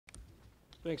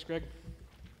Thanks, Greg.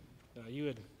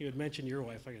 You had mentioned your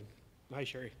wife. Hi,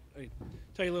 Sherry. I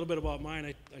tell you a little bit about mine.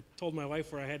 I told my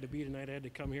wife where I had to be tonight. I had to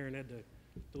come here and had to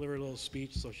deliver a little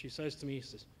speech. So she says to me,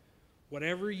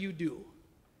 whatever you do,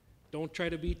 don't try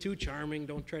to be too charming.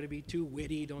 Don't try to be too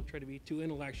witty. Don't try to be too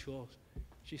intellectual.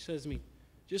 She says to me,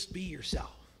 just be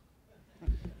yourself.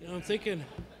 I'm thinking,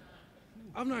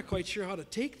 I'm not quite sure how to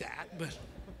take that,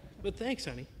 but thanks,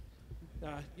 honey.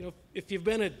 If you've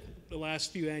been at the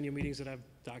last few annual meetings that I've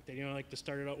talked at, I like to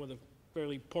start it out with a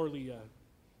fairly poorly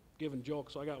given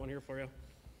joke, so I got one here for you.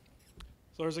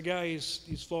 So there's a guy,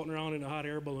 he's floating around in a hot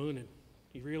air balloon, and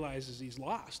he realizes he's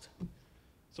lost.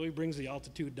 So he brings the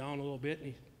altitude down a little bit, and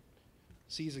he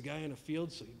sees a guy in a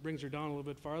field, so he brings her down a little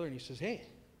bit farther, and he says, hey,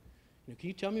 can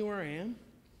you tell me where I am?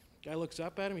 Guy looks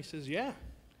up at him, he says, yeah,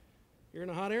 you're in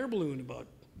a hot air balloon about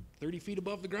 30 feet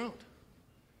above the ground.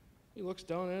 He looks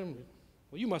down at him,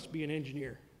 well, you must be an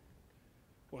engineer.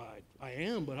 Well, I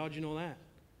am, but how'd you know that?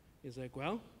 He's like,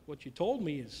 well, what you told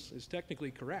me is technically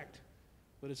correct,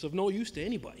 but it's of no use to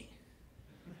anybody.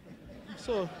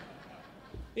 So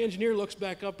the engineer looks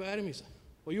back up at him, he says,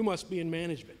 well, you must be in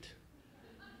management.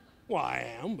 Well,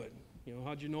 I am, but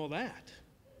how'd you know that?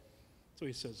 So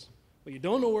he says, well, you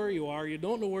don't know where you are, you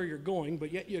don't know where you're going,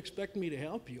 but yet you expect me to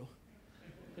help you.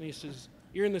 And he says,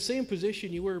 you're in the same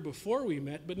position you were before we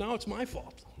met, but now it's my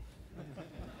fault.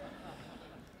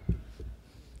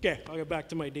 Okay, I'll get back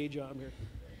to my day job here.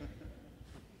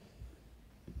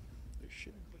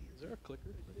 Is there a clicker?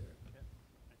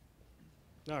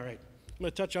 All right. I'm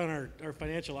going to touch on our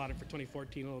financial audit for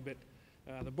 2014 a little bit.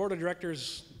 The board of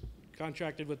directors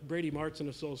contracted with Brady Martz and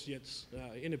Associates,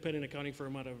 independent accounting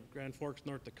firm out of Grand Forks,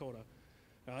 North Dakota.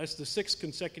 It's the 6th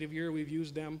consecutive year we've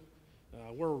used them.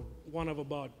 We're one of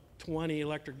about 20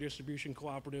 electric distribution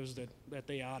cooperatives that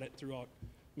they audit throughout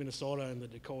Minnesota and the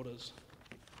Dakotas.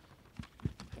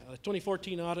 The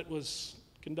 2014 audit was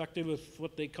conducted with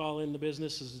what they call in the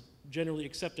business as generally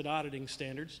accepted auditing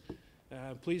standards.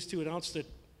 I'm pleased to announce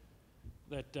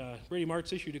that Brady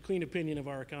Martz issued a clean opinion of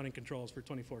our accounting controls for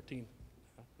 2014.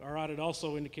 Our audit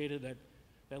also indicated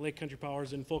that Lake Country Power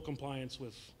is in full compliance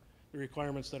with the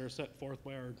requirements that are set forth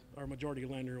by our majority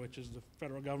lender, which is the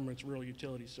federal government's Rural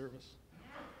Utilities Service.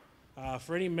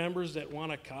 For any members that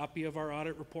want a copy of our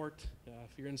audit report,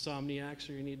 if you're insomniacs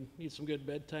or you need some good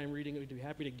bedtime reading, we'd be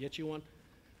happy to get you one.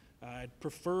 I'd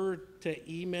prefer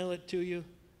to email it to you.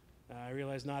 I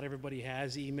realize not everybody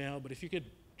has email, but if you could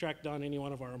track down any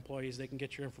one of our employees, they can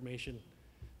get your information.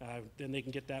 Then they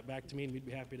can get that back to me, and we'd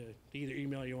be happy to either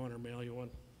email you one or mail you one.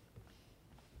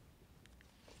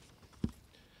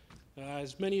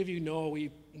 As many of you know, we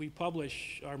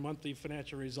publish our monthly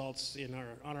financial results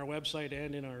on our website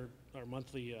and in our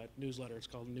monthly newsletter. It's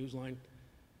called Newsline.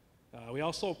 We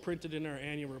also printed in our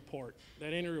annual report.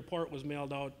 That annual report was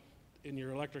mailed out in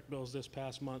your electric bills this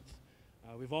past month.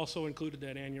 We've also included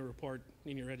that annual report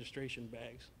in your registration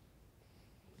bags.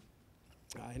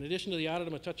 In addition to the audit, I'm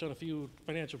going to touch on a few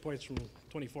financial points from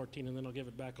 2014, and then I'll give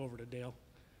it back over to Dale.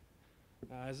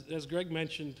 As Greg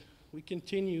mentioned, we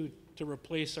continue to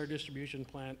replace our distribution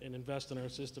plant and invest in our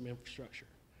system infrastructure.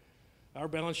 Our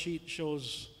balance sheet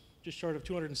shows just short of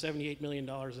 $278 million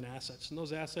in assets, and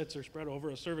those assets are spread over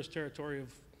a service territory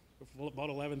of about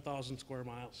 11,000 square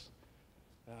miles.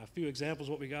 A few examples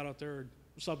of what we got out there are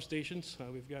substations.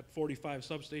 We've got 45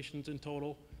 substations in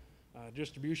total,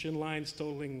 distribution lines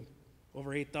totaling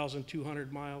over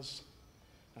 8,200 miles,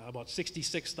 about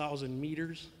 66,000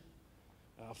 meters,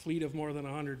 a fleet of more than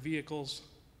 100 vehicles,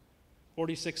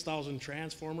 46,000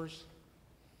 transformers,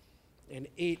 and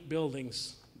 8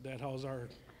 buildings that house our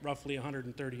roughly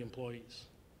 130 employees.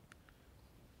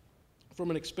 From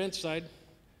an expense side,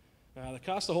 the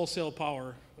cost of wholesale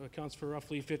power accounts for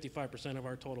roughly 55% of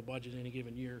our total budget in any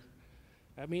given year.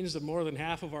 That means that more than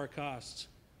half of our costs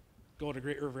go to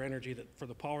Great River Energy for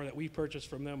the power that we purchase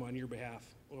from them on your behalf.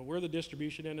 Well, we're the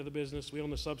distribution end of the business. We own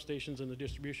the substations and the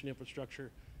distribution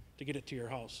infrastructure to get it to your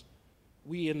house.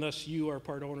 We, and thus you, are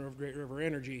part owner of Great River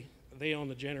Energy. They own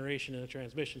the generation and the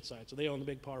transmission side. So they own the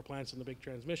big power plants and the big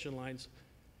transmission lines.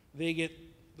 They get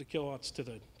the kilowatts to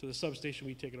the substation.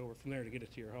 We take it over from there to get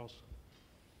it to your house.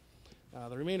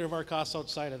 The remainder of our costs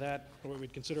outside of that are what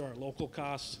we'd consider our local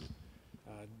costs.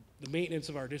 The maintenance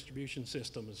of our distribution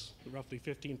system is roughly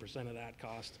 15% of that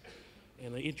cost.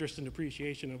 And the interest and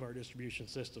depreciation of our distribution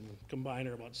system combined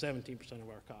are about 17% of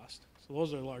our cost. So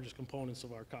those are the largest components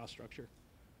of our cost structure.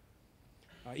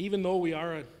 Even though we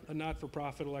are a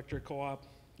not-for-profit electric co-op,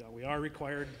 we are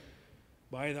required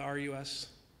by the RUS.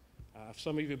 If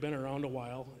some of you have been around a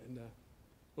while and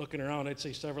looking around, I'd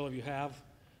say several of you have.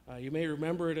 You may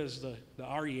remember it as the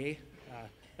REA.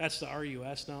 That's the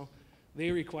RUS now.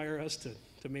 they require us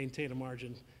to maintain a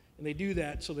margin. And they do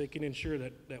that so they can ensure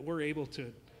that we're able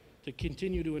to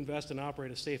continue to invest and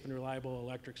operate a safe and reliable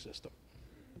electric system.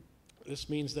 This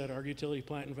means that our utility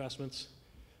plant investments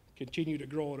continue to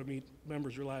grow to meet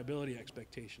members' reliability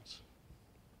expectations.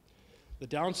 The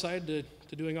downside to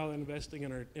doing all that investing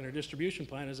in our distribution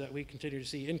plant is that we continue to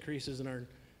see increases in our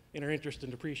interest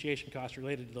and depreciation costs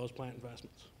related to those plant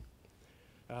investments.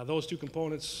 Those two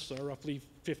components are roughly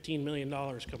 $15 million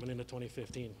coming into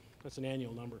 2015. That's an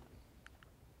annual number.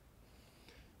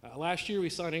 Last year we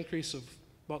saw an increase of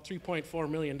about $3.4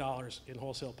 million in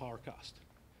wholesale power cost.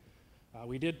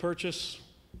 We did purchase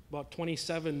about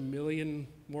 27 million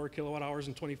more kilowatt hours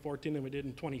in 2014 than we did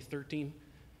in 2013.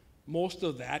 Most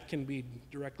of that can be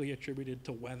directly attributed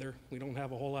to weather. We don't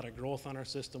have a whole lot of growth on our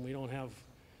system. We don't have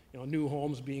new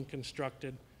homes being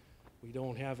constructed. We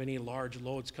don't have any large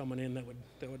loads coming in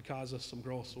that would cause us some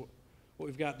growth. So what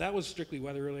we've got, that was strictly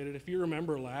weather related. If you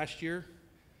remember last year,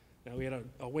 we had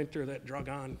a winter that drug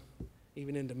on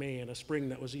even into May, and a spring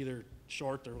that was either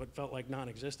short or what felt like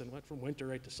non-existent. Went from winter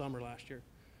right to summer last year.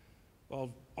 Well,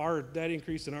 that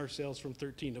increase in our sales from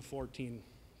 13 to 14,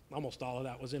 almost all of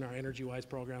that was in our energy-wise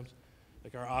programs,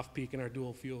 like our off-peak and our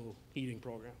dual fuel heating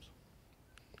programs.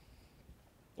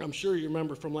 I'm sure you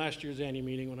remember from last year's annual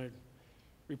meeting when I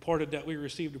reported that we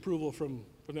received approval from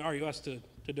the RUS to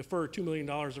defer $2 million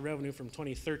of revenue from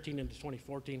 2013 into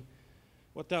 2014.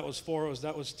 What that was for was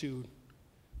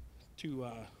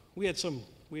we had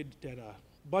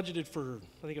budgeted for,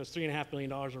 I think it was $3.5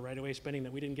 million of right-of-way spending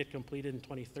that we didn't get completed in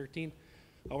 2013.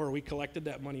 However, we collected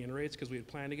that money in rates because we had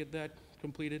planned to get that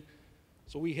completed.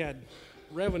 So we had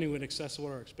revenue in excess of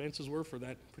what our expenses were for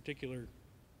that particular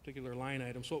line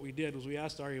item. So what we did was we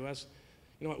asked RUS,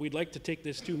 you know what, we'd like to take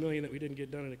this $2 million that we didn't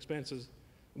get done in expenses,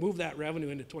 move that revenue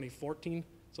into 2014,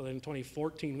 so that in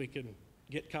 2014 we can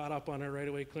get caught up on our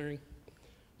right-of-way clearing.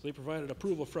 So they provided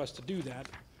approval for us to do that.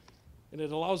 And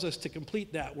it allows us to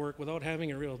complete that work without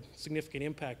having a real significant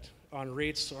impact on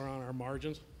rates or on our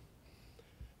margins.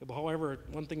 But however,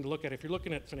 one thing to look at, if you're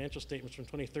looking at financial statements from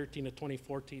 2013 to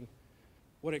 2014,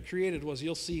 what it created was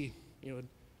you'll see,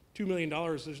 $2 million,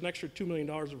 there's an extra $2 million,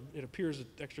 it appears an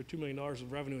extra $2 million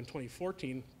of revenue in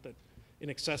 2014 that in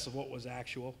excess of what was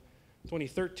actual.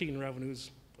 2013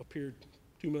 revenues appeared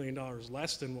 $2 million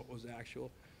less than what was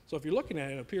actual. So if you're looking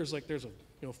at it, it appears like there's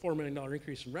a $4 million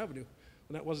increase in revenue.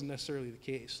 And that wasn't necessarily the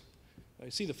case.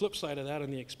 You see the flip side of that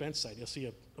on the expense side. You'll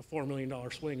see a $4 million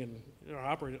swing in our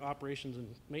operations and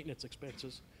maintenance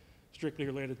expenses strictly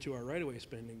related to our right-of-way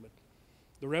spending. But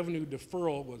the revenue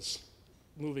deferral was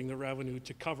moving the revenue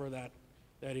to cover that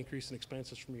increase in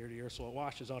expenses from year to year. So it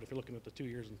washes out if you're looking at the 2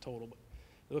 years in total. But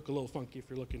they look a little funky if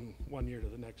you're looking 1 year to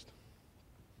the next.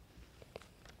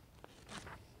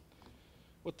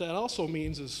 What that also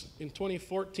means is in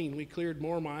 2014, we cleared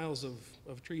more miles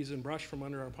of trees and brush from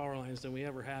under our power lines than we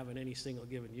ever have in any single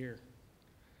given year.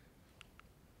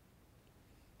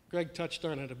 Greg touched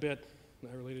on it a bit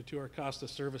related to our cost of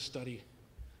service study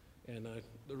and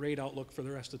the rate outlook for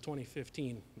the rest of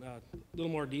 2015. A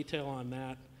little more detail on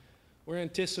that. We're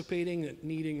anticipating that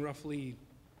needing roughly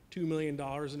 $2 million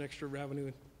in extra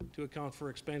revenue to account for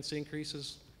expense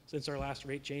increases since our last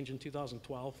rate change in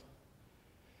 2012.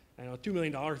 I know $2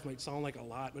 million might sound like a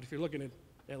lot, but if you're looking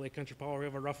at Lake Country Power, we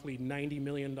have a roughly $90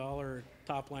 million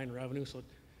top line revenue, so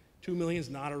 $2 million is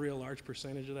not a real large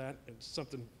percentage of that. It's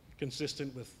something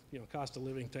consistent with cost of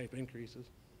living type increases.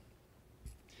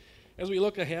 As we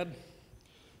look ahead,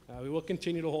 we will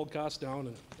continue to hold costs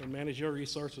down and manage your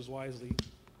resources wisely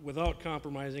without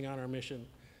compromising on our mission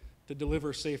to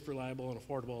deliver safe, reliable, and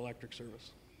affordable electric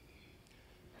service.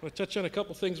 I'm going to touch on a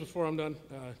couple things before I'm done.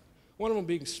 One of them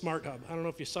being Smart Hub. I don't know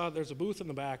if you saw, there's a booth in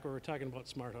the back where we're talking about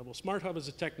Smart Hub. Well, Smart Hub is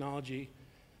a technology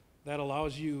that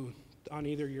allows you on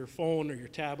either your phone or your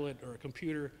tablet or a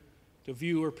computer to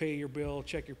view or pay your bill,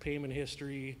 check your payment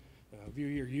history, view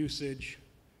your usage.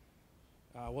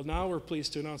 Well, now we're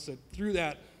pleased to announce that through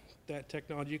that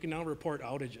technology, you can now report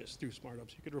outages through Smart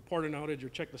Hub. So you could report an outage or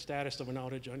check the status of an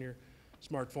outage on your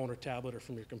smartphone or tablet or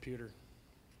from your computer.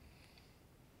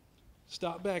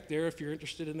 Stop back there if you're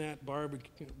interested in that. Barb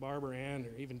or Ann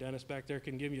or even Dennis back there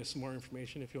can give you some more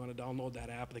information. If you want to download that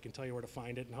app, they can tell you where to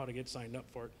find it and how to get signed up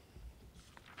for it.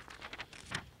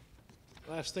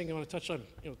 Last thing I want to touch on,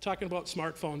 talking about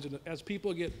smartphones, and as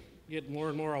people get more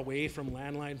and more away from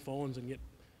landline phones and get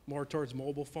more towards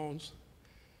mobile phones,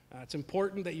 it's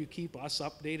important that you keep us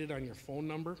updated on your phone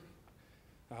number.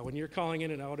 When you're calling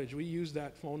in an outage, we use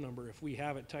that phone number. If we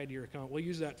have it tied to your account, we'll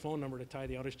use that phone number to tie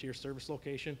the outage to your service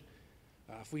location.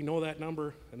 If we know that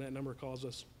number and that number calls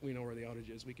us, we know where the outage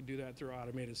is. We can do that through our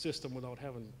automated system without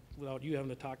you having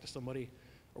to talk to somebody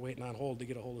or waiting on hold to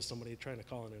get a hold of somebody trying to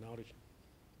call in an outage.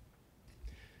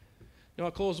 Now,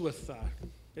 I'll close with,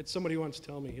 had somebody once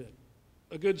tell me that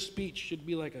a good speech should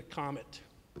be like a comet.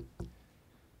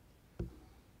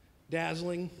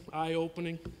 Dazzling,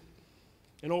 eye-opening,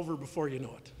 and over before you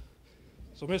know it.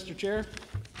 So, Mr. Chair,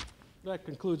 that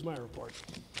concludes my report.